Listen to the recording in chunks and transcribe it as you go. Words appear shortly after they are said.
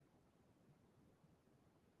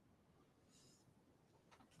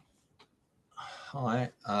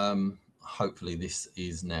Hi. Hopefully this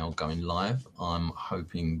is now going live. I'm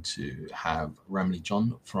hoping to have Ramley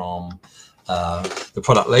John from the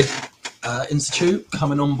Product Led Institute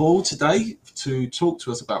coming on board today to talk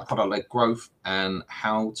to us about product led growth and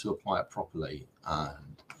how to apply it properly.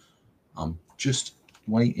 And I'm just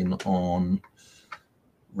waiting on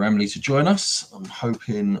Ramley to join us. I'm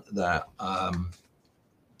hoping that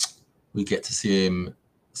we get to see him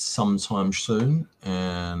sometime soon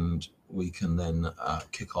and we can then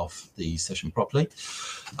kick off the session properly.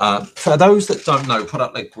 For those that don't know,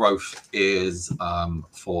 product-led growth is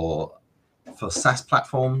for SaaS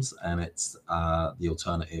platforms, and it's the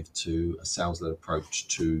alternative to a sales-led approach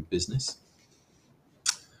to business.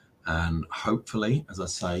 And hopefully, as I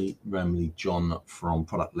say, Ramley John from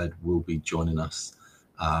Product Led will be joining us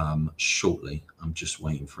shortly. I'm just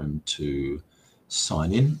waiting for him to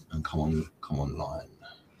sign in and come online.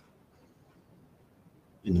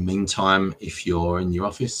 In the meantime, if you're in your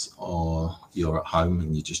office or you're at home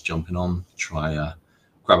and you're just jumping on, try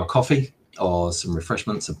grab a coffee or some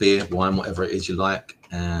refreshments, a beer, wine, whatever it is you like,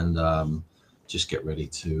 and just get ready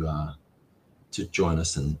to join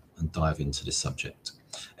us and dive into this subject.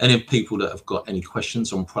 Any people that have got any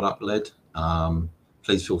questions on product led,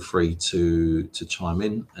 please feel free to chime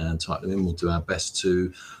in and type them in. We'll do our best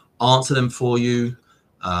to answer them for you.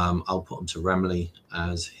 I'll put them to Ramley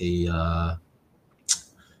as he's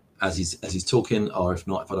talking, or if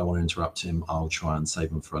not, if I don't want to interrupt him, I'll try and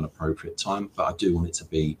save them for an appropriate time. But I do want it to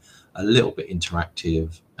be a little bit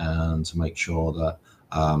interactive and to make sure that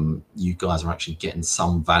you guys are actually getting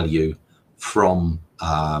some value from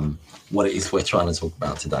what it is we're trying to talk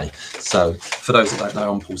about today. So for those that don't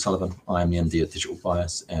know, I'm Paul Sullivan. I am the MD at Digital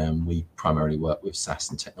Bias, and we primarily work with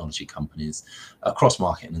SaaS and technology companies across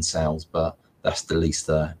marketing and sales, but that's the least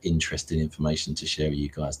interesting information to share with you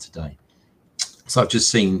guys today. So I've just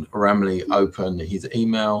seen Ramley open his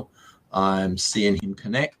email. I'm seeing him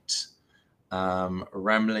connect.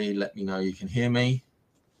 Ramley, let me know you can hear me.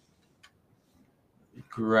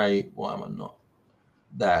 Great. Why am I not?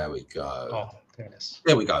 There we go. Oh, there it is.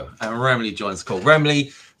 There we go. And Ramley joins the call.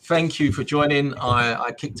 Ramley, thank you for joining.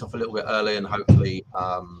 I kicked off a little bit early, and hopefully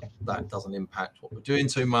that doesn't impact what we're doing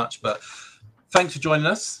too much. But thanks for joining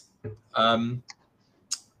us. Yeah,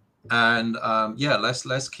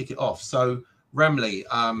 let's kick it off. So Ramley,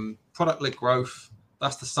 product-led growth,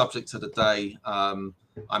 that's the subject of the day. I'm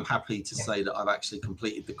happy to say that I've actually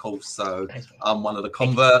completed the course, so I'm one of the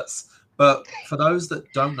converts. But for those that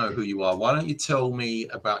don't know who you are, why don't you tell me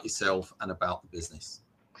about yourself and about the business?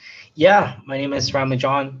 Yeah, my name is Ramley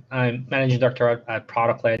John. I'm managing director at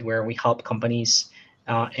Product Led, where we help companies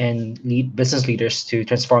and business leaders to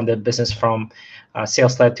transform the business from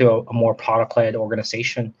sales-led to a more product-led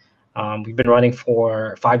organization. We've been running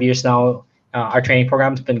for 5 years now. Our training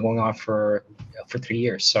program has been going on for 3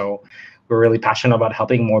 years. So we're really passionate about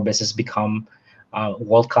helping more businesses become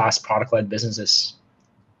world-class product-led businesses.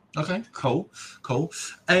 Okay, cool.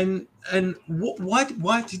 And why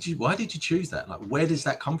did you choose that? Like, where does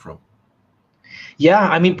that come from? Yeah,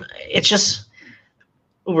 I mean, it's just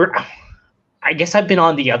I guess I've been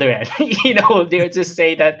on the other end. They just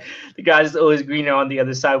say that the grass is always greener on the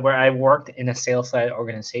other side. Where I worked in a sales-led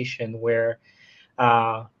organization where,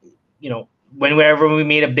 whenever we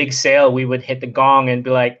made a big sale, we would hit the gong and be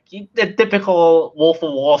like the typical Wolf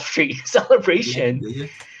of Wall Street celebration. Yeah.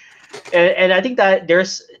 And I think that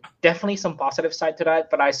there's definitely some positive side to that,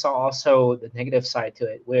 but I saw also the negative side to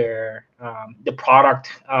it, where the product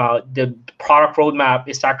roadmap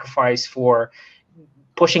is sacrificed for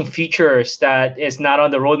pushing features that is not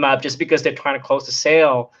on the roadmap just because they're trying to close the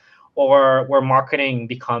sale, or where marketing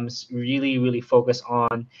becomes really, really focused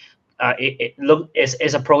on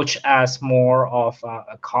is approached as more of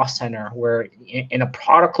a cost center, where in a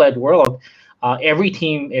product-led world, every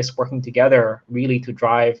team is working together really to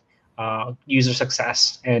drive user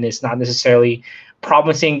success, and it's not necessarily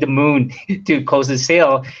promising the moon to close the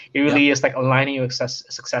sale. It really is like aligning your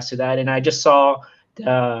success to that. And I just saw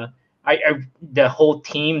the whole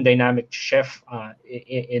team dynamic shift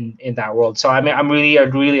in that world. So I mean, I'm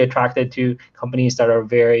really attracted to companies that are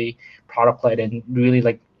very product led and really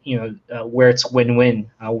where it's win-win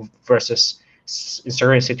versus in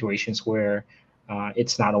certain situations where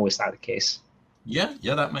it's not always that the case. Yeah,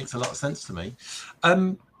 that makes a lot of sense to me.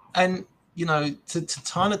 And to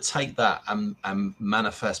kind of take that and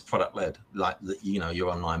manifest product led, like your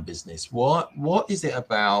online business. What is it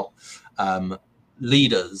about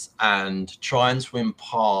leaders and trying to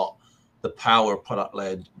impart the power of product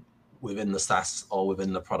led within the SaaS or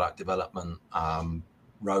within the product development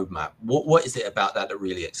roadmap? What is it about that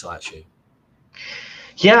really excites you?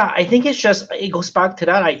 Yeah, I think it's just it goes back to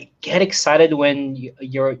that. I get excited when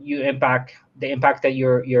you impact the impact that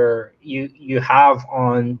you have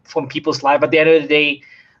on from people's life. At the end of the day,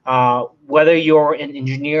 whether you're in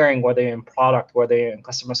engineering, whether you're in product, whether you're in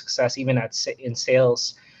customer success, even in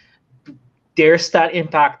sales, there's that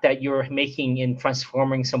impact that you're making in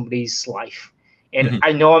transforming somebody's life. And Mhm.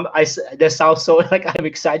 I know that sounds so like I'm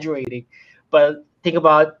exaggerating, but think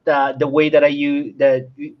about the way that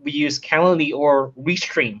we use Calendly or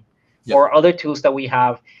Restream Yep. or other tools that we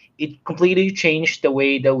have. It completely changed the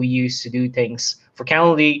way that we used to do things. For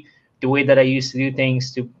Calendly, the way that I used to do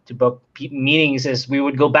things to book meetings is we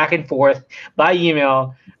would go back and forth by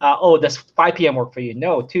email. Oh, does 5 p.m. work for you?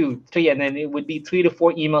 No, 2, 3, and then it would be 3 to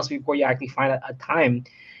 4 emails before you actually find a time.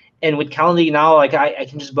 And with Calendly now, like I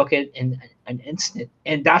can just book it in an instant,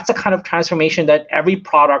 and that's the kind of transformation that every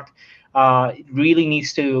product really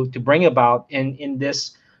needs to bring about in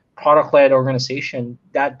this product-led organization.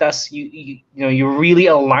 That's you know you're really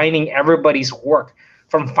aligning everybody's work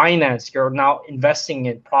from finance. You're now investing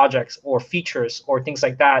in projects or features or things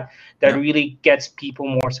like that that Yep. really gets people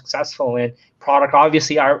more successful. And product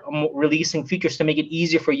obviously are releasing features to make it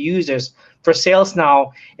easier for users. For sales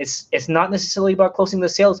now, it's not necessarily about closing the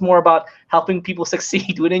sale. It's more about helping people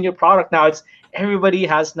succeed within your product. Now it's everybody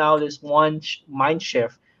has now this one mind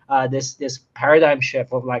shift, this paradigm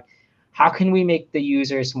shift of like, how can we make the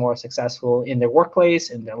users more successful in their workplace,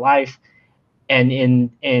 in their life, and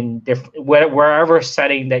wherever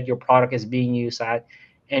setting that your product is being used at.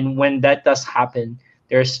 And when that does happen,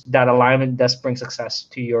 there's that alignment does bring success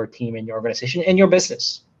to your team and your organization and your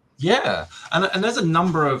business. Yeah, and there's a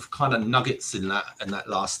number of kind of nuggets in that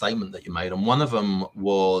last statement that you made, and one of them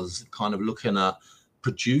was kind of looking at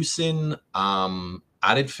producing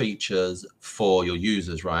added features for your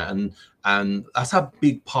users, right? And that's a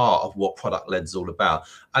big part of what product led is all about.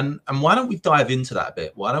 And why don't we dive into that a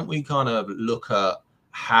bit? Why don't we kind of look at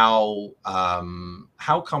how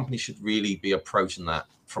companies should really be approaching that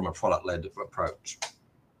from a product led approach?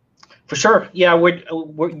 For sure. Yeah.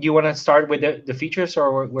 Do you want to start with the features,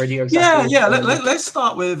 or where do you Yeah, exactly yeah. want to? Let's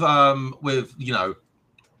start with you know,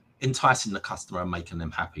 enticing the customer and making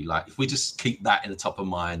them happy. Like if we just keep that in the top of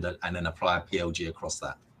mind and then apply a PLG across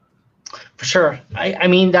that. For sure. I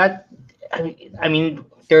mean that. I mean,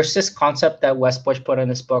 there's this concept that Wes Bush put in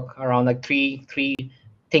his book around like three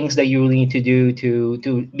things that you really need to do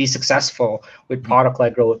to be successful with Mhm. product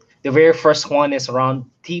led growth. The very first one is around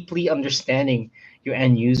deeply understanding your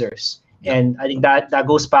end users. Yep. And I think that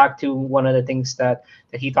goes back to one of the things that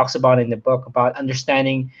he talks about in the book about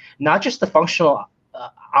understanding not just the functional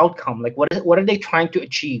outcome, like what are they trying to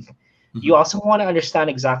achieve. You Mhm. also want to understand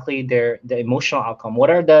exactly the emotional outcome. What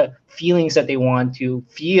are the feelings that they want to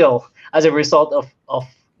feel as a result of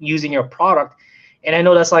using your product? And I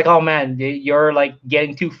know that's like, oh man, you're like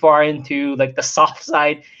getting too far into like the soft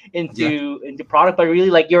side Yeah. into product, but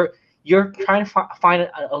really like you're trying to find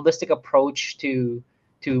a holistic approach to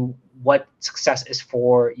what success is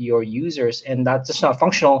for your users, and that's just not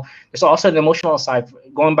functional. There's also an emotional side.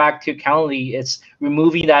 Going back to Calendly, it's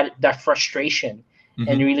removing that frustration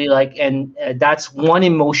and Mhm. really like, and that's one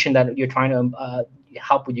emotion that you're trying to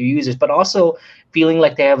help with your users, but also feeling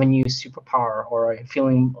like they have a new superpower or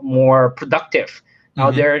feeling more productive. Now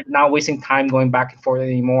Mhm. they're not wasting time going back and forth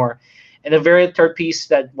anymore. And the very third piece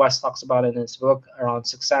that Wes talks about in his book around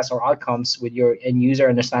success or outcomes with your end user,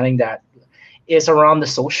 understanding that is around the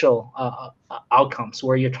social outcomes,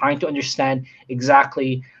 where you're trying to understand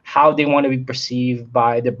exactly how they want to be perceived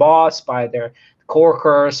by the boss, by their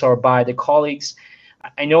coworkers, or by the colleagues.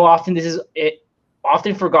 I know often this is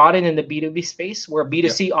often forgotten in the B2B space, where Yep.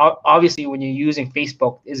 B2C, obviously, when you're using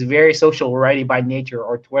Facebook, is very social already by nature,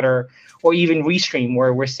 or Twitter, or even Restream,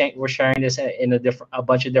 where we're sharing this in a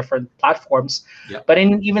bunch of different platforms. Yep. But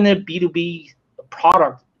in even a B2B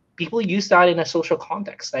product, people use that in a social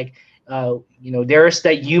context. Like, there's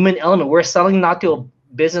that human element. We're selling not to a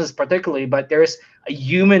business particularly, but there's a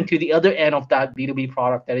human to the other end of that B2B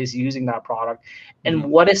product that is using that product. And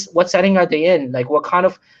Mhm. what setting are they in? Like, what kind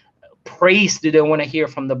of praise do they want to hear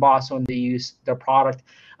from the boss when they use their product?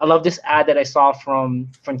 I love this ad that I saw from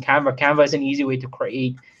Canva. Canva is an easy way to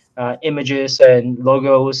create images and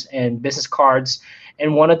logos and business cards.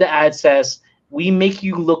 And one of the ads says, "We make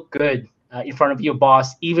you look good in front of your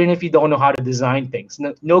boss, even if you don't know how to design things.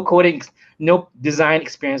 No coding, no design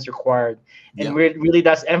experience required." And Yep. really,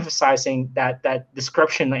 that's emphasizing that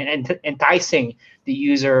description and enticing the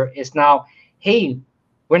user is now, hey,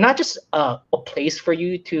 we're not just a place for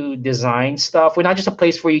you to design stuff. We're not just a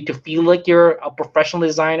place for you to feel like you're a professional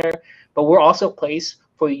designer, but we're also a place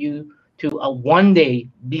for you to one day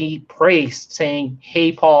be praised, saying,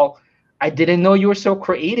 "Hey, Paul, I didn't know you were so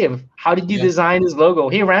creative. How did you Yeah. design this logo?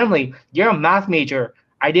 Hey, Ramley, you're a math major.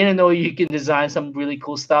 I didn't know you can design some really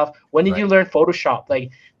cool stuff. When did you Right. learn Photoshop?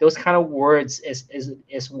 Like those kind of words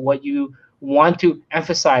is what you want to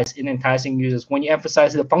emphasize in enticing users. When you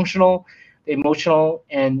emphasize the functional, the emotional,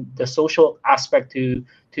 and the social aspect to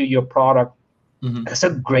your product, Hmm. that's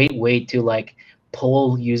a great way to like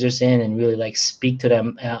pull users in and really like speak to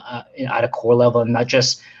them at a core level, and not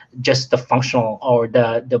just the functional or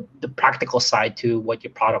the practical side to what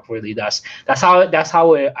your product really does. That's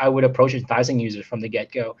how I would approach enticing users from the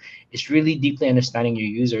get-go. It's really deeply understanding your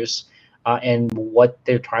users and what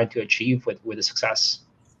they're trying to achieve with the success.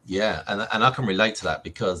 Yeah, and I can relate to that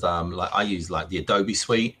because like I use like the Adobe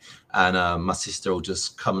suite, and my sister will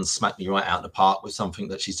just come and smack me right out of the park with something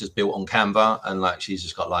that she's just built on Canva, and like she's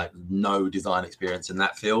just got like no design experience in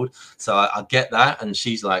that field. So I get that, and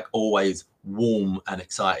she's like always warm and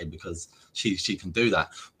excited because she can do that.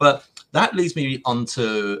 But that leads me on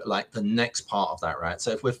to like the next part of that, right? So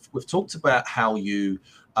if we've talked about how you're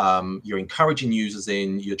encouraging users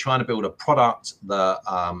in, you're trying to build a product that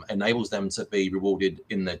enables them to be rewarded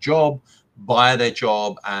in their job, by their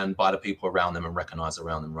job, and by the people around them and recognized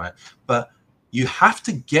around them, right? But you have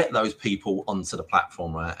to get those people onto the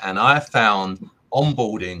platform, right? And I found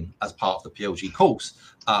onboarding as part of the PLG course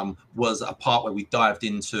was a part where we dived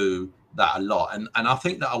into that a lot. And I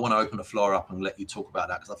think that I want to open the floor up and let you talk about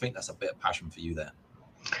that, because I think that's a bit of passion for you there.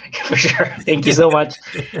 For sure. Thank you so much.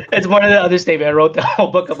 It's one of the other statements. I wrote the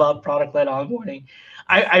whole book about product-led onboarding.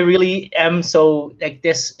 I really am so like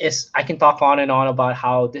this is I can talk on and on about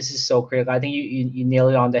how this is so critical. I think you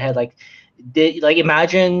nailed it on the head. Like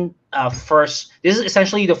imagine first, this is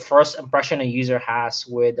essentially the first impression a user has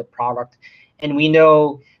with the product. And we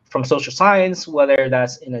know from social science, whether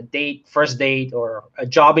that's in a first date or a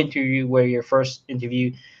job interview where your first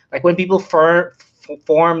interview, like when people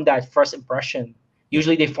form that first impression, Yeah.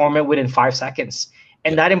 usually they form it within 5 seconds,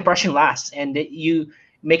 and Yeah. that impression lasts. And you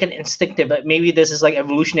make an instinctive. But maybe this is like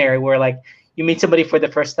evolutionary, where like you meet somebody for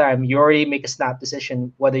the first time, you already make a snap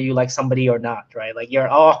decision whether you like somebody or not, right? Like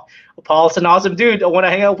Paul's an awesome dude. I want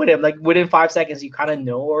to hang out with him. Like within 5 seconds, you kind of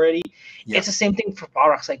know already. Yeah. It's the same thing for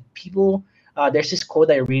products. Like people, there's this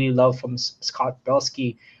quote I really love from Scott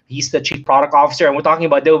Belsky. He's the chief product officer, and we're talking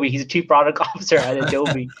about Adobe. He's a chief product officer at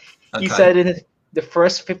Adobe. He Okay. said in the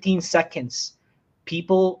first 15 seconds,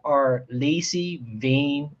 people are lazy,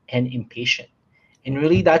 vain, and impatient. And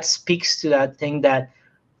really that speaks to that thing like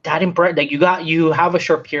you have a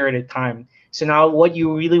short period of time. So now what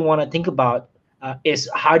you really want to think about is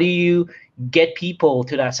how do you get people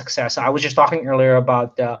to that success. I was just talking earlier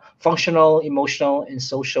about the functional, emotional, and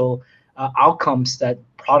social outcomes that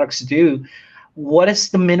products do. What is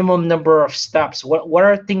the minimum number of steps? What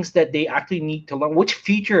are things that they actually need to learn? Which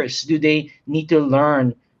features do they need to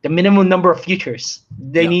learn? The minimum number of features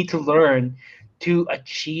they Yeah. need to learn to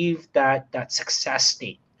achieve that success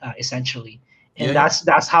state, essentially. Yeah. And Yeah.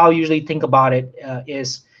 that's how I usually think about it.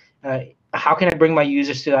 Is how can I bring my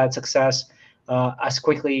users to that success as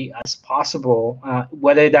quickly as possible?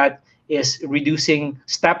 Whether that is reducing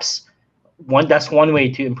steps, that's one way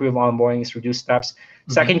to improve onboarding is reduce steps.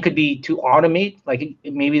 Mhm. Second could be to automate. Like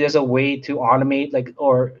maybe there's a way to automate, like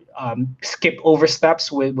or skip over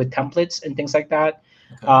steps with templates and things like that.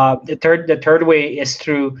 Okay. The third way is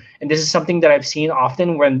through, and this is something that I've seen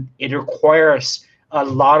often when it requires a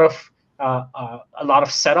lot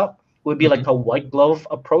of setup, would be like Mhm. a white glove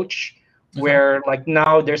approach, Okay. where like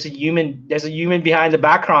now there's a human behind the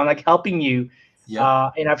background like helping you. Yeah.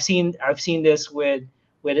 And I've seen this with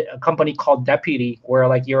a company called Deputy, where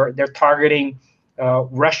like they're targeting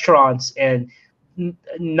restaurants and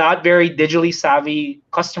not very digitally savvy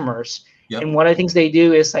customers. Yeah. And one of the things they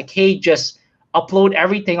do is like, hey, just upload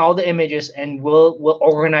everything, all the images, and we'll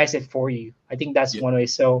organize it for you. I think that's Yeah. one way.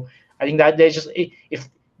 So I think that there's just if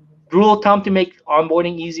rule of thumb to make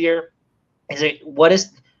onboarding easier is it what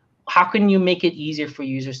is how can you make it easier for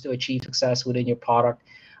users to achieve success within your product?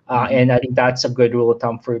 Mhm. And I think that's a good rule of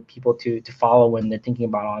thumb for people to follow when they're thinking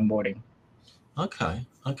about onboarding. Okay.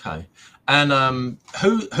 Okay. And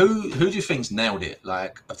who do you think's nailed it?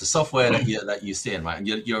 Like of the software that you're seeing, right? And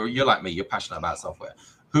you're like me, you're passionate about software.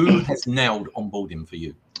 Who has nailed onboarding for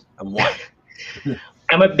you, and why?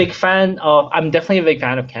 I'm definitely a big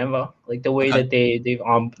fan of Canva. Like the way Okay. that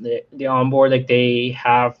they onboard, like they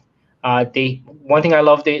have they one thing I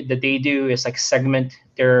love that they do is like segment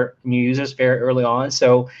their new users very early on.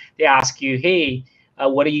 So they ask you, hey,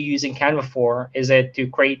 what are you using Canva for? Is it to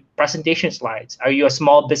create presentation slides? Are you a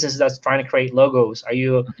small business that's trying to create logos? Are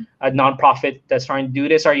you a nonprofit that's trying to do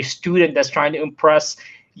this? Are you a student that's trying to impress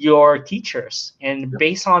your teachers? And Yep.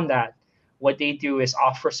 based on that, what they do is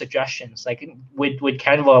offer suggestions. Like with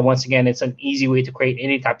Canva, once again, it's an easy way to create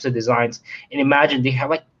any types of designs. And imagine they have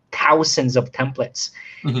like thousands of templates.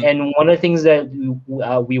 Mhm. And one of the things that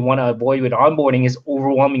we want to avoid with onboarding is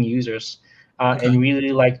overwhelming users. Okay. And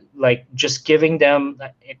really like just giving them,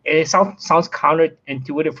 it sounds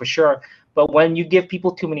counterintuitive for sure, but when you give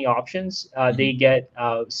people too many options, they get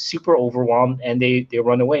super overwhelmed and they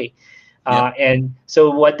run away. Yeah. And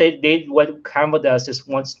so what what Canva does is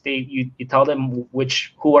once you tell them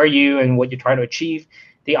who are you and what you're trying to achieve,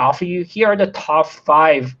 they offer you, here are the top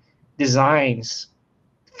 5 designs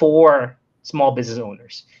for small business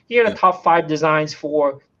owners. Here are the Yeah. top 5 designs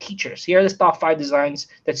for teachers. Here are the top 5 designs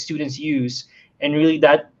that students use, and really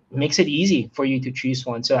that makes it easy for you to choose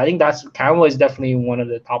one. So I think that's Canva is definitely one of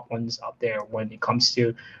the top ones out there when it comes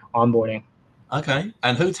to onboarding. Okay.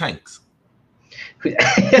 And who tanks?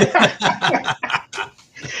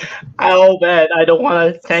 Oh man, I don't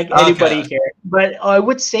want to thank anybody Okay. here, but I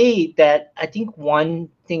would say that I think one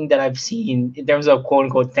thing that I've seen in terms of quote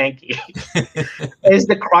unquote thank you is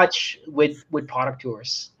the crutch with product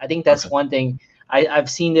tours. I think that's Okay. one thing. I've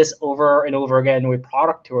seen this over and over again with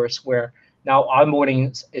product tours where now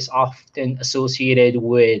onboarding is often associated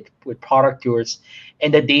with product tours,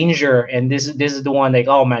 and the danger, and this is the one, like,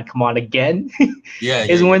 oh man, come on again, Yeah. Yeah.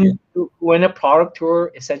 is Yeah. Yeah. when a product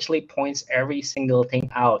tour essentially points every single thing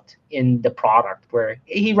out in the product, where,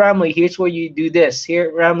 hey Ramley, here's where you do this,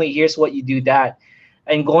 here Ramley, here's what you do that.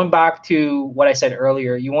 And going back to what I said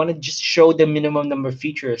earlier, you want to just show the minimum number of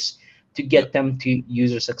features to Yeah. get them to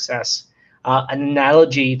user success. An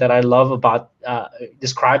analogy that I love about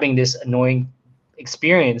describing this annoying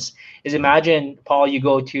experience is, imagine, Paul, you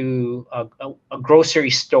go to a grocery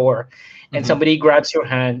store and Mhm. somebody grabs your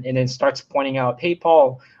hand and then starts pointing out, hey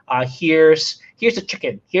Paul, here's the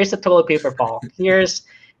chicken, here's the toilet paper, Paul, here's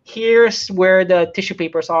where the tissue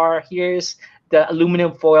papers are, here's the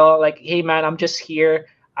aluminum foil. Like, hey man, I'm just here,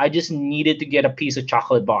 I just needed to get a piece of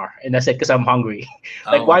chocolate bar, and that's it, because I'm hungry.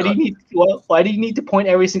 Like, Oh my God. why do you need to point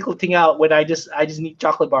every single thing out when I just need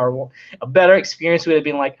chocolate bar? Well, a better experience would have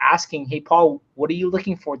been like asking, hey Paul, what are you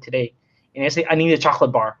looking for today? And I say, I need a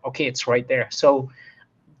chocolate bar. Okay, it's right there. So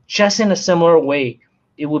just in a similar way,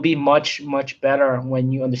 it would be much better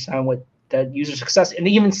when you understand what that user success, and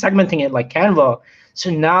even segmenting it like Canva. So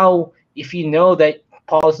now if you know that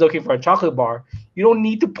Paul is looking for a chocolate bar, you don't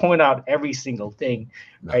need to point out every single thing,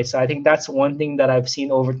 No. right? So I think that's one thing that I've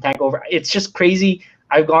seen over tank over. It's just crazy.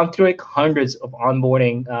 I've gone through like hundreds of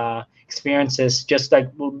onboarding experiences, just like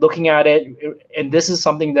looking at it, and this is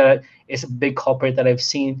something that is a big culprit that I've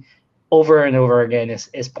seen over and over again,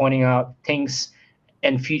 is pointing out things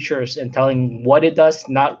and features and telling what it does,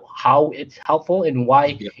 not how it's helpful, and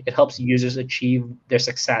why Yeah. it helps users achieve their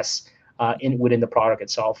success in within the product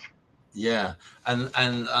itself. Yeah, and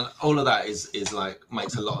all of that is like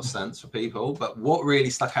makes a lot of sense for people. But what really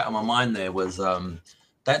stuck out of my mind there was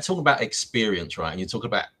that talk about experience, right? And you talk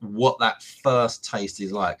about what that first taste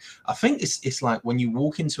is like. I think it's like when you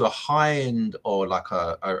walk into a high end, or like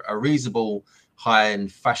a reasonable high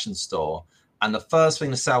end fashion store, and the first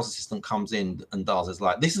thing the sales assistant comes in and does is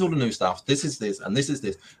like, this is all the new stuff, this is this, and this is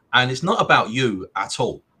this, and it's not about you at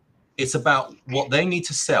all. It's about what they need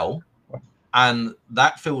to sell. And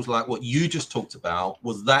that feels like what you just talked about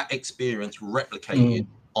was that experience replicated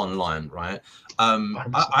online, right?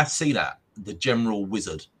 I see that, the general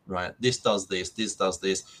wizard, right? This does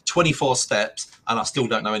this 24 steps, and I still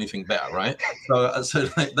don't know anything better, right? So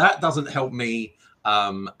that doesn't help me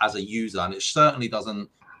as a user, and it certainly doesn't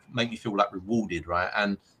make me feel like rewarded, right?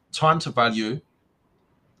 And time to value,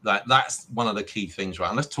 like that's one of the key things, right?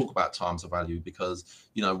 And let's talk about time to value, because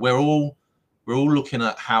you know we're all looking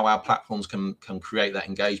at how our platforms can create that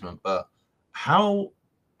engagement, but how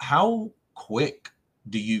quick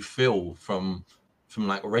do you feel from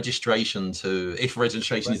like registration to, if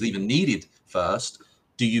registration is even needed first,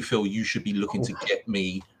 do you feel you should be looking to get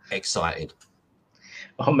me excited?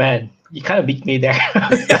 Oh man, you kind of beat me there.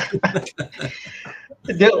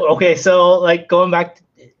 Okay, so like going back,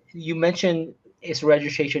 you mentioned, is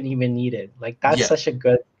registration even needed? Like that's Yeah. such a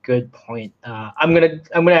good point. I'm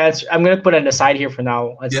gonna answer. I'm gonna put an aside here for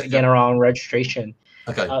now. Again, around registration.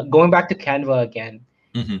 Okay. Going back to Canva again.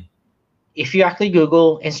 Mm-hmm. If you actually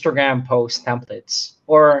Google Instagram post templates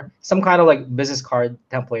or some kind of like business card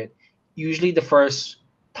template, usually the first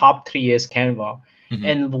top 3 is Canva. Mm-hmm.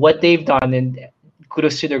 And what they've done, and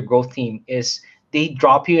kudos to their growth team, is they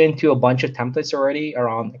drop you into a bunch of templates already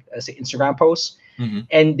around, like, as Instagram posts,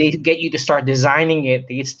 and they get you to start designing it.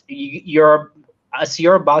 As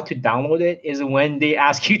you're about to download it is when they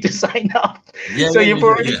ask you to sign up. So you've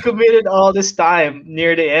already committed all this time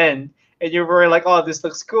near the end, and you're very like, oh, this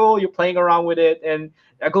looks cool. You're playing around with it, and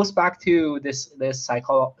that goes back to this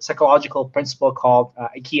psychological principle called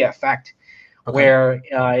IKEA effect, where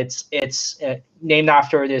it's named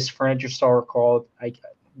after this furniture store called like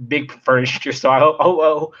big furniture store. I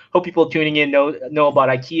hope people tuning in know about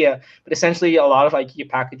IKEA. But essentially, a lot of IKEA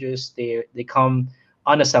packages they come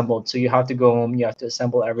unassembled, so you have to go home, you have to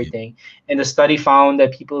assemble everything. And the study found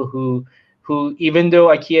that people who even though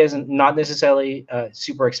IKEA is not necessarily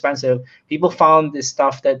super expensive, people found the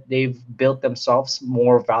stuff that they've built themselves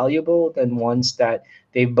more valuable than ones that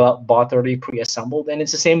they've bought already pre-assembled. And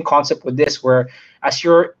it's the same concept with this, where as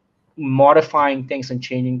you're modifying things and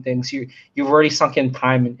changing things, you've already sunk in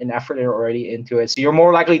time and effort already into it, so you're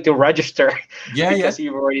more likely to register because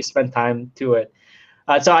you've already spent time to it.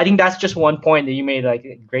 So I think that's just one point that you made, like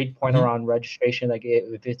a great point around registration, like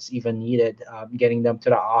if it's even needed, getting them to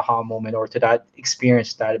that aha moment or to that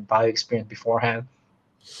experience, that value experience beforehand.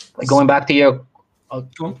 Like going back to your,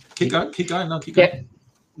 go on, keep going. No, keep going. Yeah,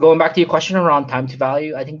 going back to your question around time to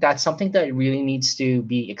value, I think that's something that really needs to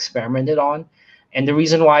be experimented on. And the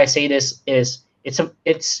reason why I say this is it's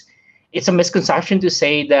a misconception to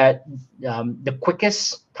say that the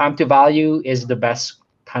quickest time to value is the best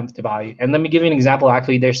time to value. And let me give you an example.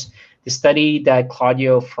 Actually, there's the study that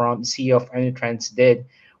Claudio from CEO of Anytrends did,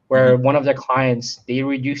 where one of their clients, they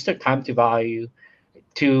reduced their time to value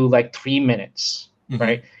to like 3 minutes,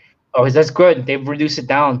 right? Oh, that's good. They've reduced it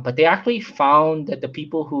down, but they actually found that the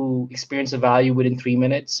people who experienced the value within 3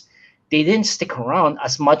 minutes, they didn't stick around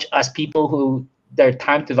as much as people who their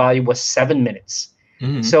time to value was 7 minutes.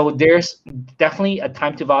 So there's definitely a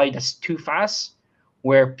time to value that's too fast,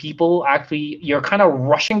 where people actually, you're kind of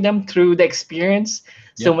rushing them through the experience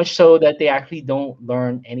so much so that they actually don't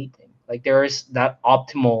learn anything. Like there is that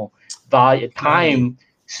optimal value time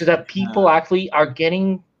so that people actually are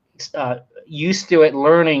getting used to it,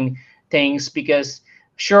 learning things. Because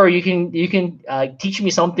sure, you can teach me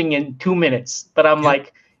something in 2 minutes, but I'm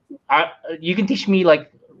like, you can teach me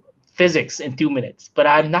like physics in 2 minutes, but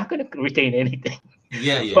I'm not going to retain anything.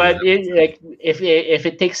 But like if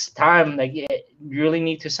it takes time, like you really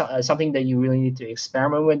need to something that you really need to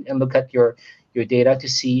experiment with and look at your data to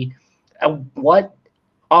see what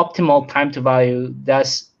optimal time to value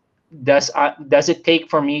does it take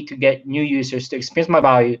for me to get new users to experience my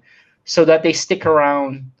value, so that they stick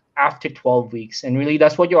around after 12 weeks. And really,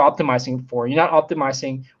 that's what you're optimizing for. We're not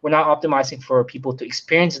optimizing for people to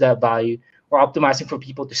experience that value. We're optimizing for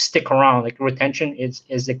people to stick around. Like retention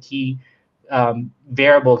is the key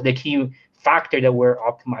variable, the key factor that we're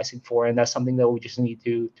optimizing for, and that's something that we just need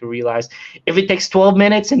to realize. If it takes 12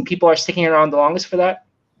 minutes and people are sticking around the longest for that,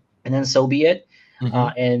 and then so be it.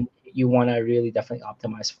 And you want to really definitely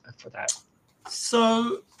optimize for that.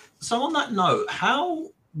 So on that note, how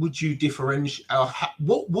would you differentiate?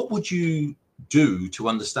 What would you do to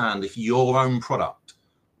understand if your own product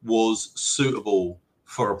was suitable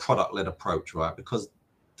for a product-led approach, right? Because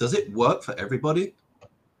does it work for everybody?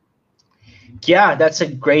 Yeah, that's a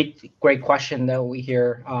great question that we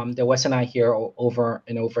hear, that Wes and I hear over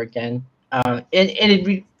and over again. And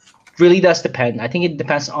it really does depend. I think it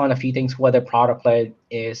depends on a few things, whether product led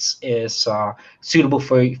is suitable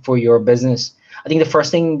for your business. I think the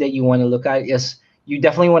first thing that you want to look at is you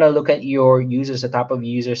definitely want to look at your users, the type of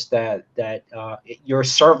users that you're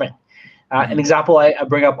serving. An example I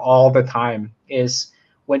bring up all the time is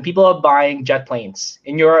when people are buying jet planes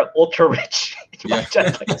and you're ultra rich.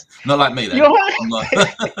 Jet planes. Not like me then.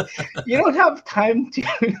 You don't have time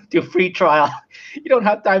to free trial. You don't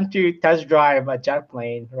have time to test drive a jet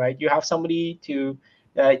plane, right? You have somebody to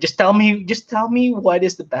just tell me what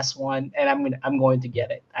is the best one, and I'm going to get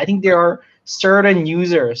it. I think there are certain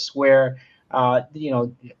users where they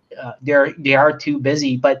are too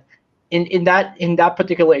busy, but in that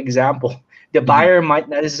particular example, the buyer might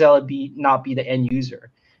not necessarily not be the end user.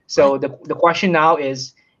 So the question now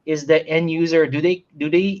is the end user, do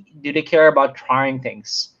they care about trying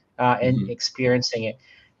things and experiencing it?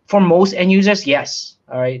 For most end users, yes.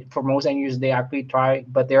 All right. For most end users, they actually try,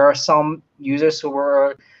 but there are some users who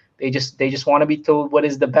are they just want to be told what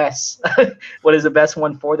is the best, what is the best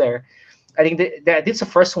one for there. I think that's the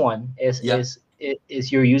first one is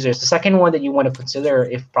your users. The second one that you want to consider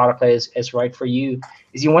if product is right for you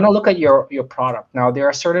is you want to look at your product. Now there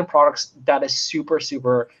are certain products that is super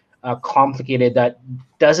complicated, that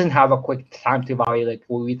doesn't have a quick time to value, like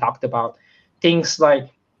what we talked about. Things like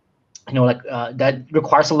that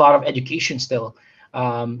requires a lot of education still,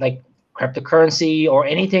 like cryptocurrency or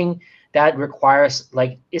anything that requires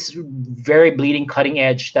like it's very bleeding cutting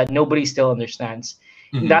edge that nobody still understands.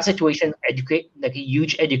 In that situation, a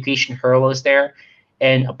huge education hurdle is there,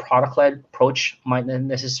 and a product-led approach might not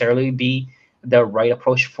necessarily be the right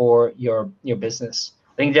approach for your business.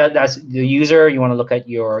 I think that's the user. You want to look at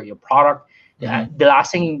your product. The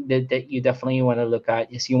last thing that you definitely want to look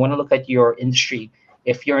at is you want to look at your industry.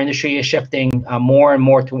 If your industry is shifting more and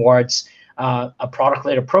more towards a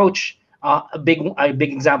product-led approach, a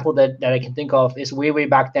big example that I can think of is way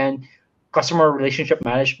back then, customer relationship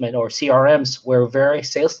management or CRMs were very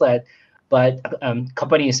sales-led, but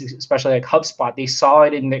companies, especially like HubSpot, they saw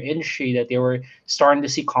it in their industry that they were starting to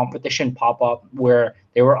see competition pop up where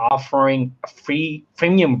they were offering a free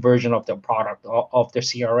freemium version of their product of their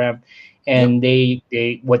CRM, and they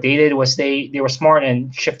what they did was they were smart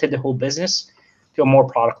and shifted the whole business to a more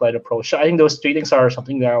product-led approach. So I think those three things are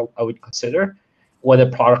something that I would consider whether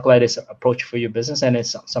product-led is an approach for your business, and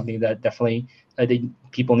it's something that definitely I think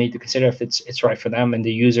people need to consider if it's right for them and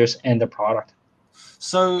the users and the product.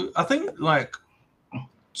 So I think like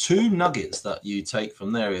two nuggets that you take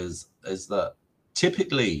from there is that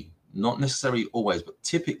typically, not necessarily always, but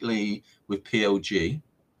typically with PLG,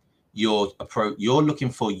 you're looking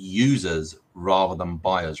for users rather than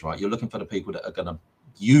buyers, right? You're looking for the people that are going to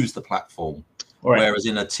use the platform. Right. Whereas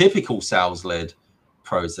in a typical sales-led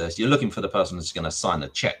process, you're looking for the person that's going to sign a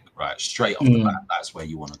check, right? Straight off the bat, that's where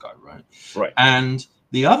you want to go, right? Right. And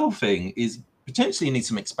the other thing is potentially you need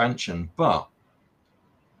some expansion, but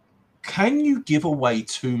can you give away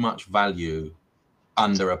too much value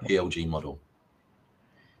under a PLG model?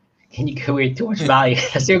 Can you give away too much value?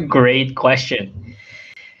 That's a great question.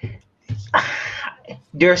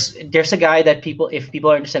 There's a guy that if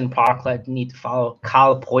people are interested in product-led, need to follow,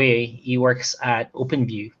 Kyle Poirier. He works at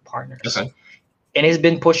OpenView Partners. Okay. And he's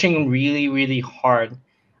been pushing really hard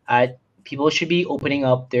at people should be opening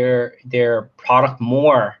up their product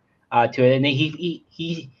more to it. And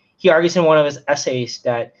he argues in one of his essays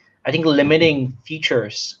that I think limiting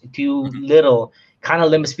features too little kind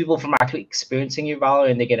of limits people from actually experiencing your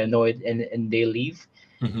value, and they get annoyed and they leave.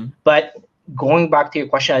 But going back to your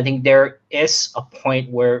question, I think there is a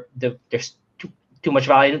point where there's too much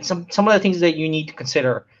value. And some of the things that you need to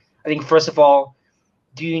consider. I think first of all,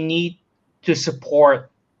 do you need to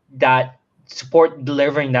support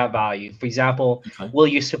delivering that value? For example, will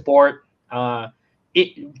you support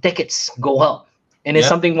tickets go up? And it's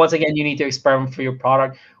something, once again, you need to experiment for your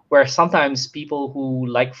product, where sometimes people who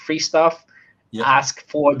like free stuff ask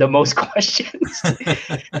for the most questions.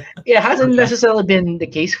 It hasn't necessarily been the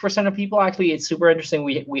case for some people. Actually, it's super interesting.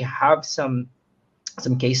 We have some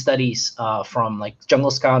case studies from like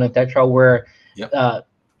Jungle Scout and Tetra where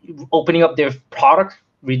opening up their product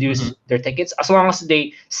reduced their tickets as long as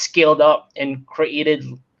they scaled up and created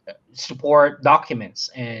support documents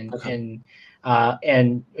and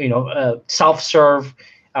self-serve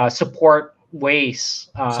support ways.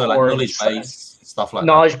 So like knowledge base stuff like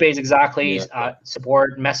knowledge base, exactly.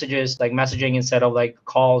 Support messages, like messaging instead of like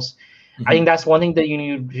calls. I think that's one thing that you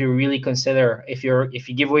need to really consider. If you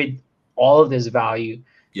give away all of this value,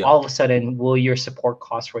 all of a sudden will your support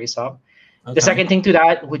costs raise up? The second thing to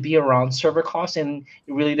that would be around server costs, and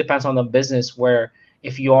it really depends on the business, where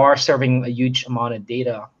if you are serving a huge amount of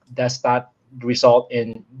data, does that result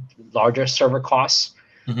in larger server costs?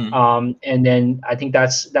 And then I think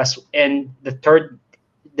that's and the third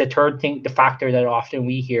thing, the factor that often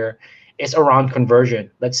we hear is around conversion.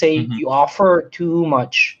 Let's say you offer too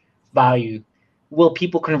much value, will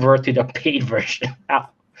people convert to the paid version?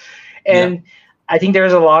 And I think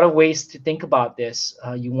there's a lot of ways to think about this.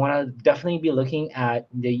 You want to definitely be looking at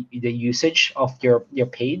the usage of your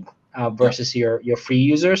paid versus your free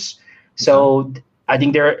users. So I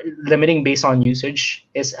think they're limiting based on usage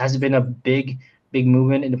has been a big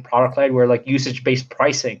movement in the product line, where like usage-based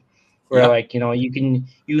pricing, where like, you can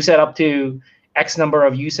use it up to X number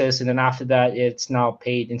of uses, and then after that it's now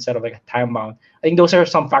paid instead of like a time bound. I think those are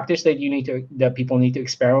some factors that people need to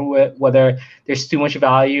experiment with, whether there's too much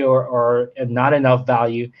value or not enough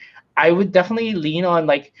value. I would definitely lean on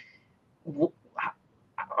like,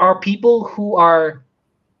 are people who are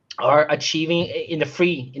achieving in the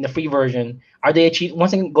free version, are they achieving?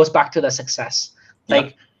 Once again, it goes back to the success.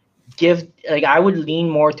 Like I would lean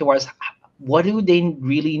more towards what do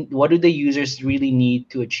the users really need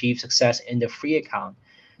to achieve success in the free account,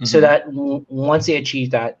 so that once they achieve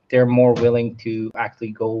that, they're more willing to actually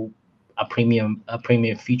go a premium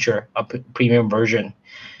feature, a premium version.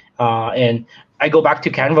 And I go back to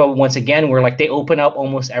Canva once again, where like they open up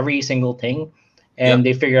almost every single thing, and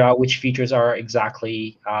they figure out which features are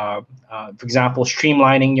exactly, for example,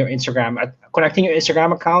 streamlining your Instagram, connecting your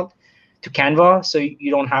Instagram account to Canva, so you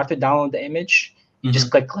don't have to download the image. You just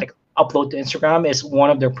click upload to Instagram is one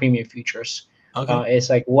of their premium features. Okay. It's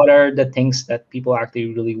like what are the things that people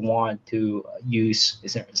actually really want to use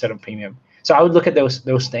instead of premium. So I would look at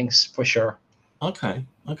those things for sure. Okay.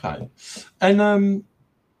 Okay. And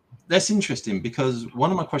that's interesting because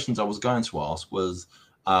one of my questions I was going to ask was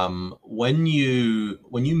when you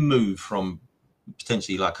move from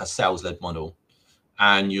potentially like a sales led model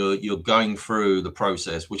and you're going through the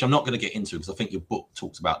process, which I'm not going to get into because I think your book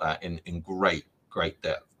talks about that in great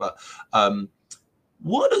depth. But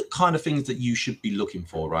what are the kind of things that you should be looking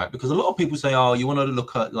for, right? Because a lot of people say, oh, you want to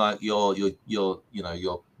look at like your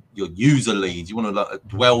your user leads, you want to look at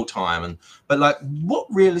dwell time, and but like what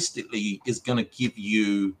realistically is going to give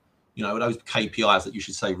you, you know, those KPIs that you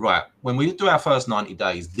should say, right, when we do our first 90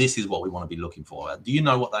 days, this is what we want to be looking for. Do you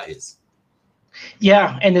know what that is?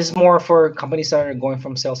 Yeah, and this is more for companies that are going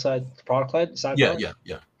from sales side to product led. Is that Yeah, correct?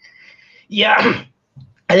 yeah. Yeah,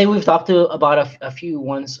 I think we've talked to about a few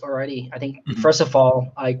ones already. I think Hmm. first of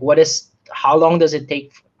all, like how long does it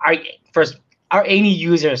take? Are first are any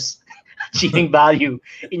users achieving value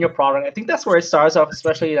in your product? I think that's where it starts off,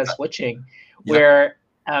 especially that switching, Yeah. where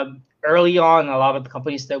early on, a lot of the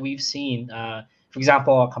companies that we've seen, for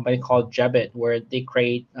example, a company called Jebit, where they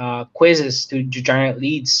create quizzes to generate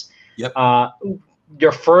leads. Yep.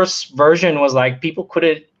 Their first version was like people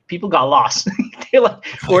got lost. They're like,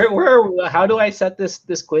 Okay. how do I set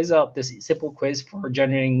this quiz up, this simple quiz for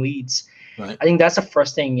generating leads? Right. I think that's the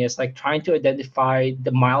first thing is like trying to identify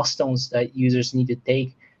the milestones that users need to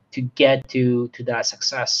take to get to that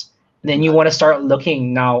success. And then you Okay. want to start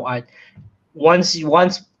looking now at once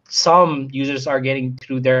some users are getting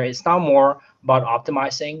through there, it's now more about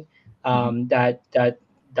optimizing Hmm. that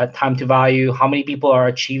time to value, how many people are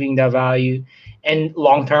achieving that value, and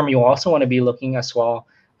long term you also want to be looking as well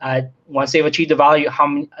at once they've achieved the value, how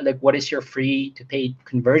many, like what is your free to paid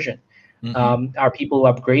conversion? Hmm. Are people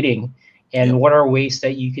upgrading? And Yep. what are ways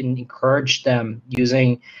that you can encourage them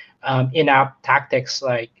using in-app tactics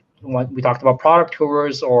like what we talked about, product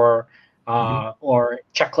tours Hmm. or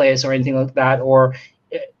checklists or anything like that, or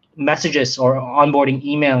uh, messages or onboarding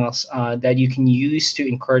emails that you can use to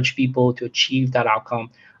encourage people to achieve that outcome,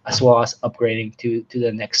 as well as upgrading to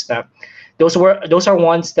the next step. Those are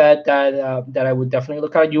ones that I would definitely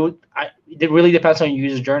look at. It really depends on your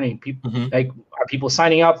user journey. People Hmm. like are people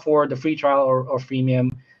signing up for the free trial or freemium?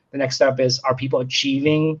 The next step is are people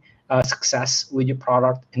achieving success with your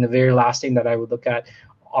product? And the very last thing that I would look at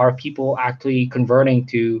are people actually converting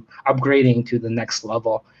to upgrading to the next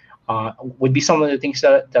level? Would be some of the things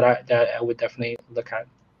that I would definitely look at.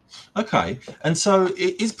 Okay. And so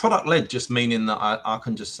is product led just meaning that I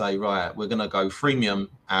can just say, right, we're going to go freemium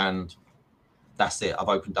and that's it. I've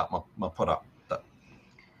opened up my product.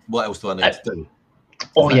 What else do I need I, to do? Is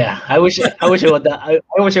oh that yeah, I wish it was that. I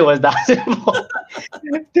wish it was that simple.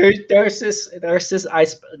 There's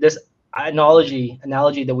this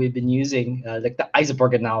analogy that we've been using, like the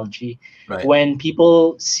iceberg analogy. right? When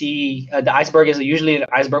people see the iceberg is usually an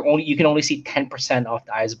iceberg, only you can only see 10% of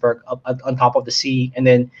the iceberg up on top of the sea, and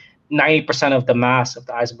then 90% of the mass of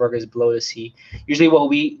the iceberg is below the sea. Usually,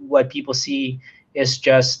 what people see is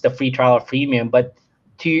just the free trial or freemium, but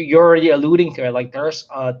you're already alluding to it. Like there's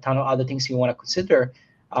a ton of other things you want to consider.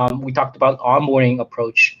 We talked about onboarding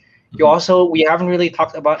approach. Hmm. We haven't really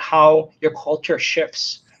talked about how your culture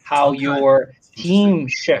shifts, how Okay. your Interesting. team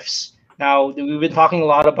shifts. Now we've been talking a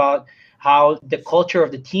lot about how the culture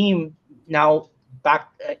of the team now back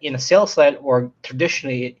in a sales led or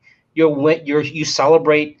traditionally you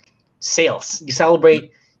celebrate sales, you Yep.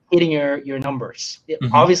 celebrate hitting your numbers.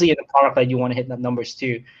 Hmm. Obviously in the product led you want to hit the numbers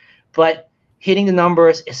too, but hitting the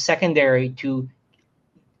numbers is secondary to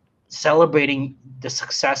celebrating the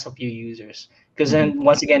success of your users, because Hmm. then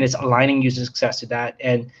once again it's aligning user success to that.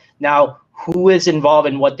 And now who is involved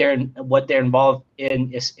in what they're involved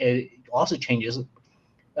in is it also changes.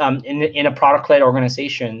 In a product led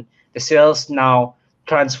organization, the sales now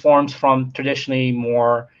transforms from traditionally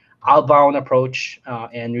more outbound approach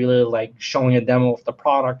and really like showing a demo of the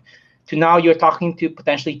product to now you're talking to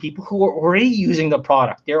potentially people who are already using the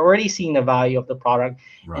product. They're already seeing the value of the product,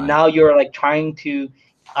 and Right. now you're like trying to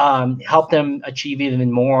help them achieve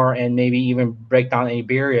even more and maybe even break down any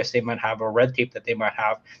barriers they might have or red tape that they might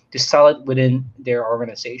have to sell it within their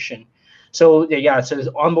organization. So yeah, so there's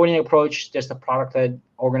onboarding approach, there's the product led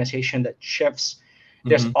organization that shifts.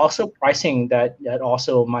 There's Hmm. also pricing that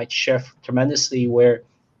also might shift tremendously, where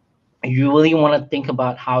you really want to think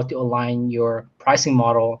about how to align your pricing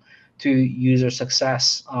model to user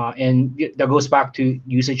success. And that goes back to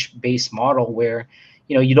usage based model, where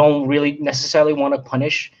you don't really necessarily want to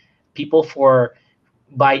punish people for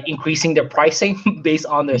by increasing their pricing based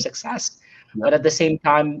on their success, but Yep. at the same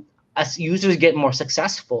time, as users get more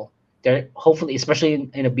successful, they're hopefully, especially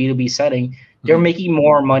in a B2B setting, they're making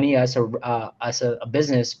more money as a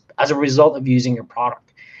business as a result of using your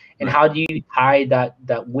product. And Right. how do you tie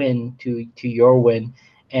that win to your win?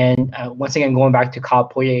 And once again, going back to Kyle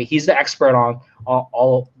Poirier, he's the expert on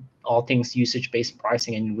all things usage-based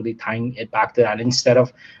pricing and really tying it back to that instead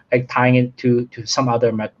of like tying it to some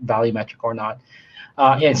other value metric or not.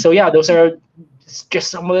 And so yeah, those are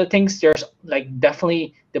just some of the things. There's like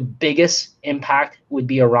definitely the biggest impact would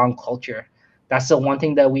be around culture. That's the one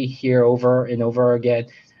thing that we hear over and over again.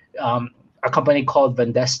 A company called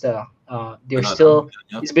Vendesta, they're still,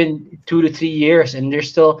 Yep. it's been 2 to 3 years and they're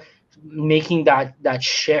still making that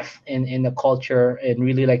shift in the culture and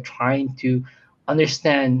really like trying to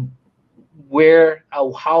understand where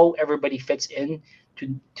how everybody fits in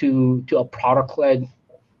to a product-led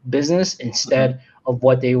business instead of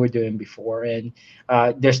what they were doing before. And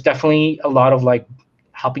there's definitely a lot of like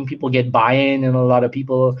helping people get buy-in and a lot of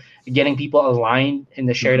people getting people aligned in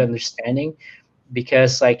the shared understanding,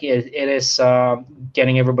 because like it is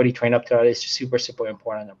getting everybody trained up to that is super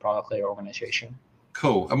important in a product-led organization.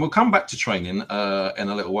 Cool, and we'll come back to training in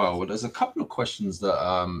a little while. But there's a couple of questions that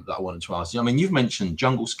that I wanted to ask you. I mean, you've mentioned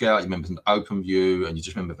Jungle Scout, you mentioned OpenView, and you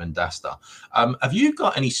just remember Vendasta. Have you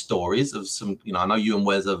got any stories of some? You know, I know you and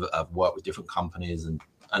Wes have worked with different companies, and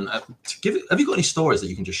have you got any stories that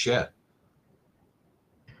you can just share?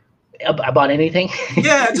 About anything?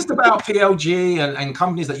 Yeah, just about PLG and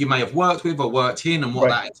companies that you may have worked with or worked in, and what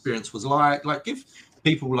Right. that experience was like. Like, give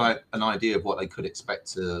people like an idea of what they could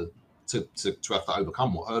expect to have to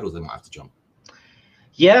overcome, what hurdles they might have to jump.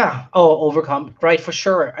 Yeah. Oh, overcome. Right, for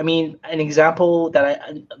sure. I mean, an example that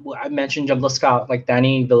I mentioned, Jungle Scout, like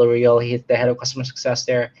Danny Villarreal, he's the head of customer success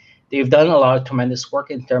there. They've done a lot of tremendous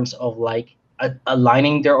work in terms of like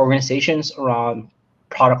aligning their organizations around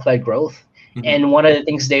product-led growth. And one of the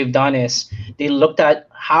things they've done is they looked at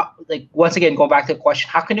how, like, once again, go back to the question,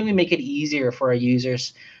 how can we make it easier for our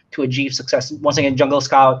users to achieve success? Once again, Jungle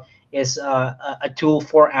Scout is a tool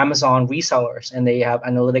for Amazon resellers, and they have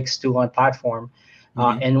analytics tool on platform.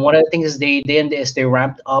 And one of the things they did is they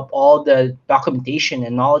ramped up all the documentation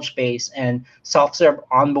and knowledge base and self-serve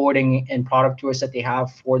onboarding and product tours that they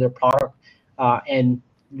have for their product. And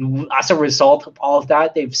as a result of all of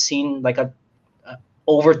that, they've seen like a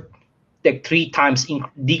over like 3 times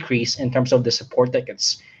decrease in terms of the support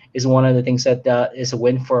tickets. Is one of the things that is a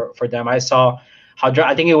win for them. I saw how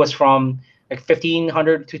I think it was from like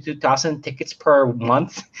 1,500 to 2,000 tickets per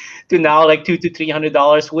month to now like $200 to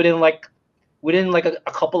 $300 within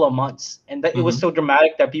a couple of months. And that it was so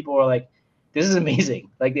dramatic that people were like, this is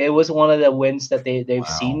amazing. Like, it was one of the wins that they've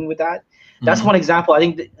seen with that. That's one example. I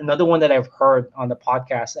think another one that I've heard on the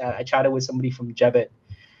podcast, I chatted with somebody from Jebit,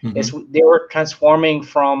 is they were transforming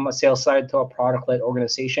from a sales side to a product-led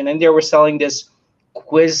organization, and they were selling this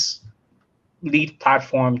quiz lead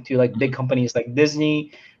platform to like big companies like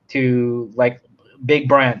Disney, to like big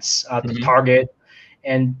brands, to Target.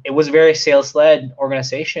 And it was a very sales-led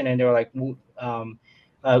organization. And they were like,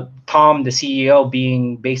 Tom, the CEO,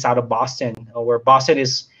 being based out of Boston, where Boston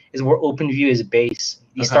is where OpenView is based.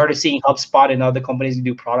 He started seeing HubSpot and other companies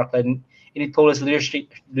do product-led, and he told his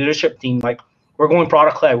leadership team, like, we're going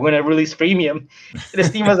product-led. We're going to release freemium. And his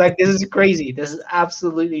team was like, this is crazy. This is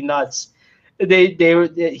absolutely nuts.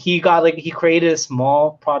 He created a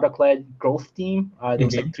small product-led growth team. There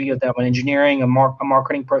was like 3 of them: an engineering, a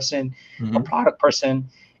marketing person, a product person,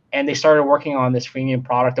 and they started working on this freemium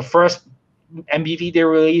product. The first MVP they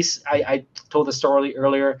released, I told the story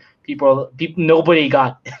earlier. People, nobody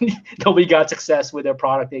got success with their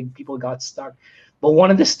product. People got stuck. But one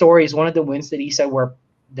of the wins that he said where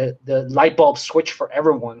the light bulb switch for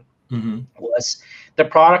everyone was the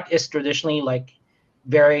product is traditionally like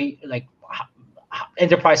very like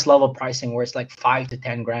enterprise level pricing, where it's like 5 to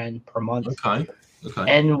 10 grand per month. Okay.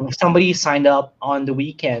 And somebody signed up on the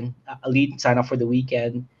weekend, a lead signed up for the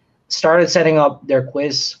weekend, started setting up their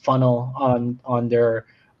quiz funnel on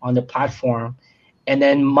the platform. And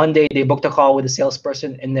then Monday they booked a call with a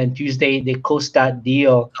salesperson, and then Tuesday they closed that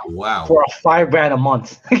deal for a 5 grand a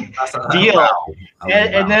month deal. Wow.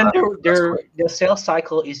 And then their sales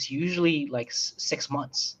cycle is usually like 6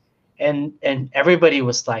 months. And everybody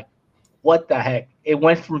was like, what the heck? It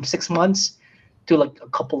went from 6 months to like a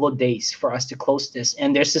couple of days for us to close this.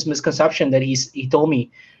 And there's this misconception that he told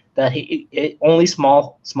me that only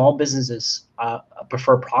small businesses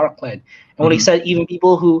prefer product led. And when he said even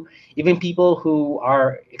people who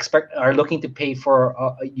are looking to pay for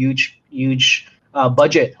a huge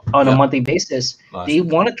budget on a monthly basis, they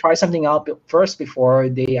want to try something out first before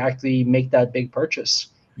they actually make that big purchase.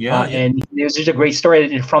 And there's just a great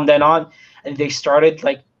story. And from then on, and they started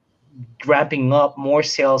like ramping up more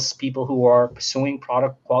sales people who are pursuing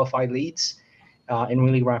product qualified leads, and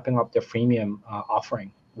really ramping up their freemium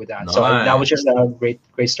offering with that. So that was just a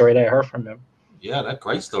great story that I heard from him. Yeah, they're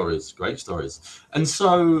great stories, great stories. And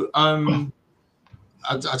so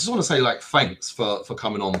I just want to say, like, thanks for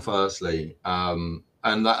coming on firstly. And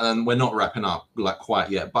we're not wrapping up like quite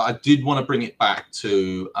yet, but I did want to bring it back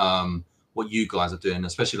to what you guys are doing,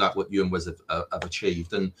 especially like what you and Wes have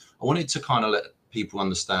achieved. And I wanted to kind of let people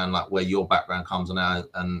understand like where your background comes in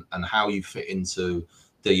and how you fit into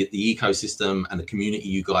the ecosystem and the community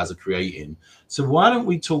you guys are creating. So why don't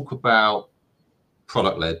we talk about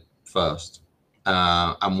product led first,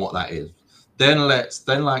 and what that is. Then let's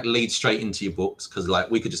like lead straight into your books, because like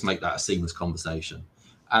we could just make that a seamless conversation,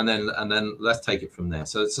 and then let's take it from there.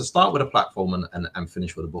 So start with a platform and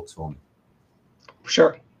finish with the books for me.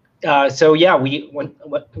 Sure. So yeah, we're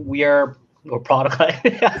product led.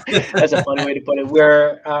 That's a funny way to put it.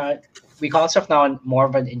 We call ourselves now more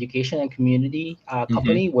of an education and community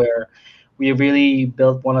company, where we really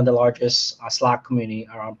built one of the largest Slack community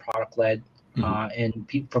around product led. And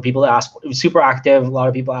for people to ask, super active. A lot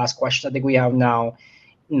of people ask questions. I think we have now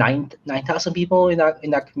 9,000 people in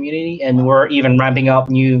that community, and we're even ramping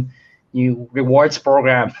up new rewards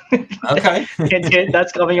program. Okay.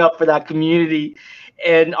 That's coming up for that community,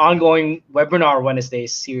 and ongoing webinar Wednesday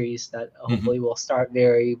series that hopefully will start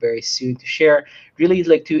very, very soon to share, really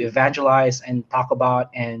like to evangelize and talk about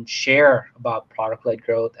and share about product led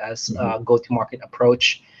growth as a go-to-market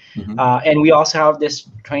approach. And we also have this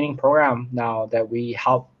training program now that we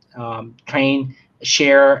help train,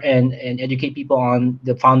 share, and educate people on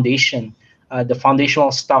the foundation, the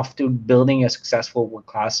foundational stuff to building a successful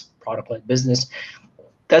world-class product-led business.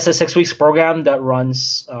 That's a 6 weeks program that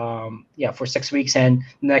runs for 6 weeks, and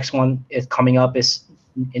the next one is coming up is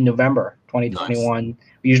in November 2021. Nice.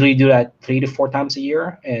 We usually do that 3 to 4 times a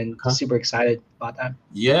year, and super excited about that.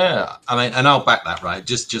 Yeah, I mean, and I'll back that, right?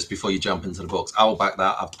 Just before you jump into the books, I'll back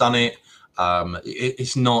that. I've done it.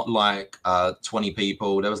 It's not like 20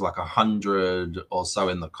 people. There was like 100 or so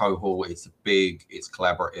in the cohort. It's big. It's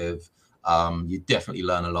collaborative. You definitely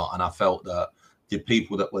learn a lot, and I felt that the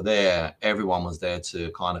people that were there, everyone was there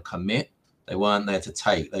to kind of commit. They weren't there to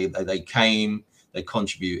take. They came, they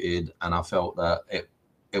contributed, and I felt that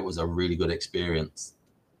it was a really good experience.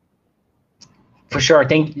 For sure.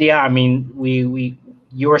 I mean,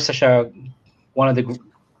 you were such one of the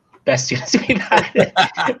best students we've had.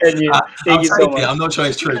 And thank you so much. I'm not sure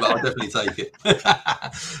it's true, but I'll definitely take it.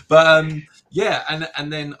 But yeah,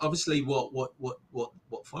 and then obviously what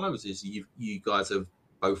follows is you guys have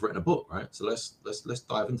both written a book, right? So let's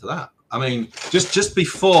dive into that. I mean, just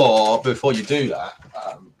before you do that,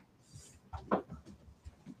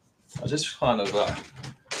 I just kind of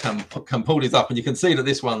can pull these up, and you can see that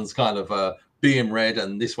this one's kind of being read,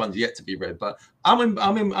 and this one's yet to be read. But I'm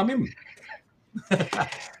in.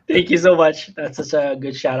 Thank you so much. That's such a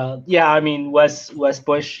good shout out. Yeah, I mean, Wes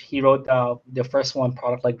Bush, he wrote the first one,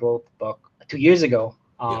 Product Led Growth book, 2 years ago.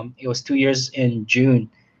 It was 2 years in June.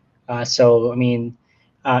 So I mean,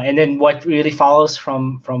 and then what really follows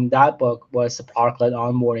from that book was the Product Led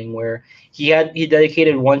Onboarding, where he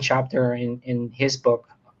dedicated one chapter in his book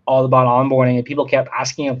all about onboarding, and people kept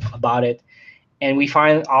asking him about it. And we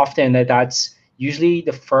find often that that's usually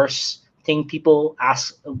the first thing people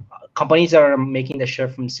ask. Companies that are making the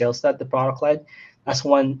shift from sales led to product led, that's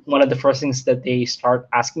one of the first things that they start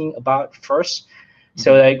asking about first.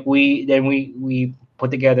 So like we put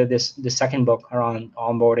together the second book around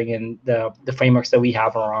onboarding and the frameworks that we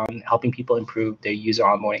have around helping people improve their user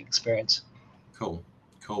onboarding experience. Cool.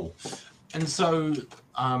 And so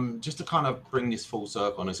just to kind of bring this full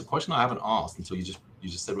circle, and it's a question I haven't asked until you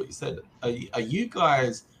just said what you said. Are you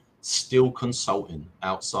guys still consulting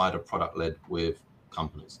outside of product led with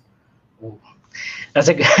companies? That's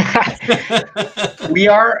a good.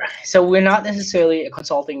 We're not necessarily a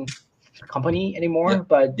consulting company anymore,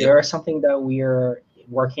 but there is something that we're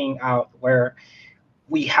working out where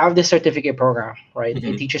we have this certificate program, right?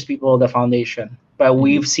 It teaches people the foundation, but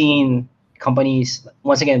we've seen companies,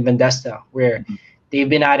 once again, Vendesta, where they've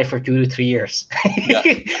been at it for 2 to 3 years.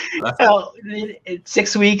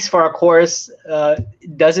 6 weeks for a course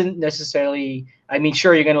doesn't necessarily, I mean,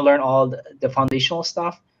 sure, you're going to learn all the foundational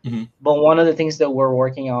stuff, but one of the things that we're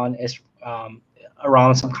working on is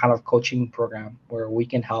around some kind of coaching program where we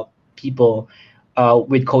can help people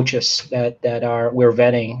with coaches that we're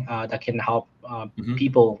vetting that can help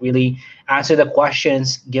people really answer the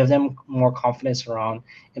questions, give them more confidence around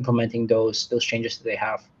implementing those changes that they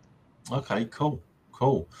have. Okay, cool.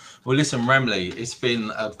 Well, listen, Ramli, it's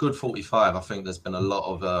been a good 45. I think there's been a lot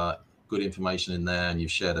of good information in there, and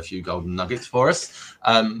you've shared a few golden nuggets for us.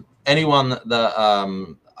 Anyone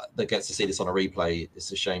that gets to see this on a replay,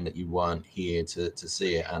 it's a shame that you weren't here to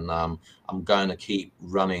see it. And I'm going to keep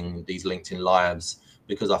running these LinkedIn Lives,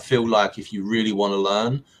 because I feel like if you really want to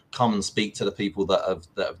learn, come and speak to the people that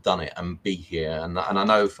have done it and be here. And I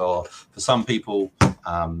know for some people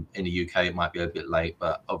in the UK it might be a bit late,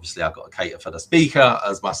 but obviously I've got to cater for the speaker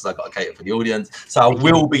as much as I've got to cater for the audience. So I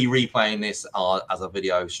will be replaying this as a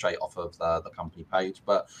video straight off of the company page.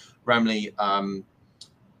 But Ramli,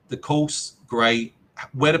 the course, great.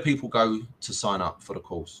 Where do people go to sign up for the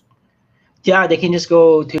course? Yeah, they can just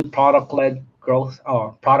go to product-led growth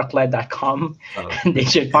or productled.com, and they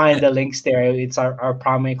should find the links there. It's our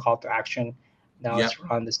primary call to action now. It's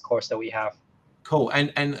around this course that we have. Cool.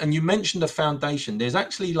 And you mentioned a foundation. There's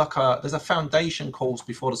actually like there's a foundation course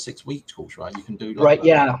before the 6 week course, right? You can do like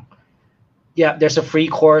yeah. There's a free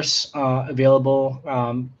course available.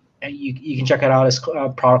 And you can check it out as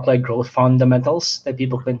product-led growth fundamentals that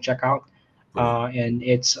people can check out. And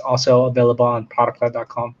it's also available on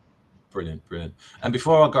productled.com. Brilliant. And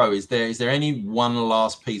before I go, is there any one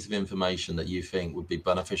last piece of information that you think would be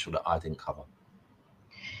beneficial that I didn't cover?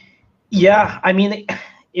 Yeah, I mean,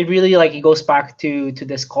 it really it goes back to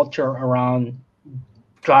this culture around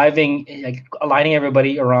driving, aligning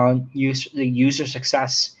everybody around user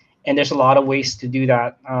success. And there's a lot of ways to do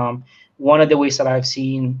that. One of the ways that I've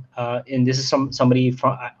seen, and this is somebody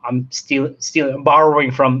from I'm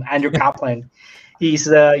borrowing from Andrew Kaplan. He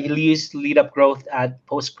used to lead up growth at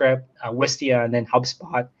PostScript, Wistia, and then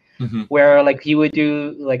HubSpot, where he would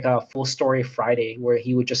do a full story Friday, where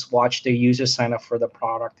he would just watch the user sign up for the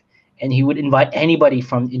product, and he would invite anybody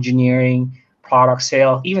from engineering, product,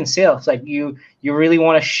 sales, even sales. You really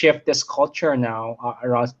want to shift this culture now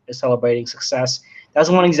around celebrating success. That's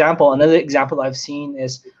one example. Another example I've seen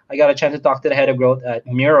is I got a chance to talk to the head of growth at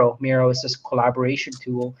Miro. Miro is this collaboration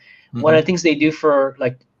tool. One of the things they do for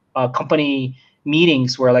company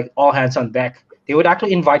meetings where all hands on deck, they would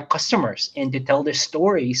actually invite customers in to tell their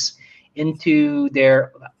stories into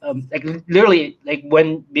their literally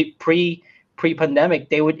when pre-pandemic,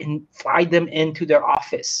 they would fly them into their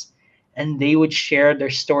office and they would share their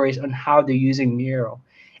stories on how they're using Miro.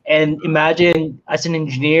 And imagine as an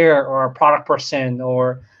engineer or a product person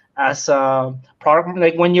or as a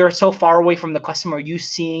product, when you're so far away from the customer, you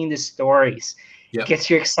seeing the stories gets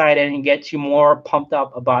you excited and gets you more pumped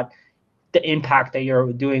up about the impact that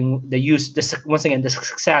you're doing, once again, the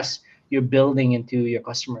success you're building into your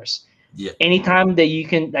customers. Anytime that you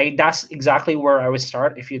can, that's exactly where I would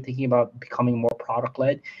start if you're thinking about becoming more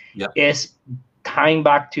product-led, is tying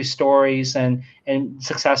back to stories and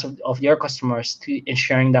success of your customers and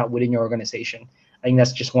sharing that within your organization. I think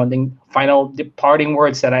that's just one thing. Final departing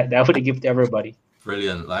words that I would give to everybody.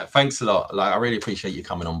 Brilliant. Thanks a lot. I really appreciate you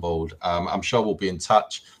coming on board. I'm sure we'll be in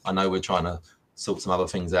touch. I know we're trying to sort some other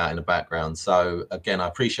things out in the background. So again, I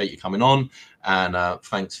appreciate you coming on, and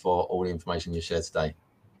thanks for all the information you shared today.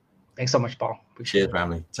 Thanks so much, Paul. Cheers,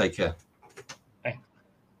 Ramli. Take care.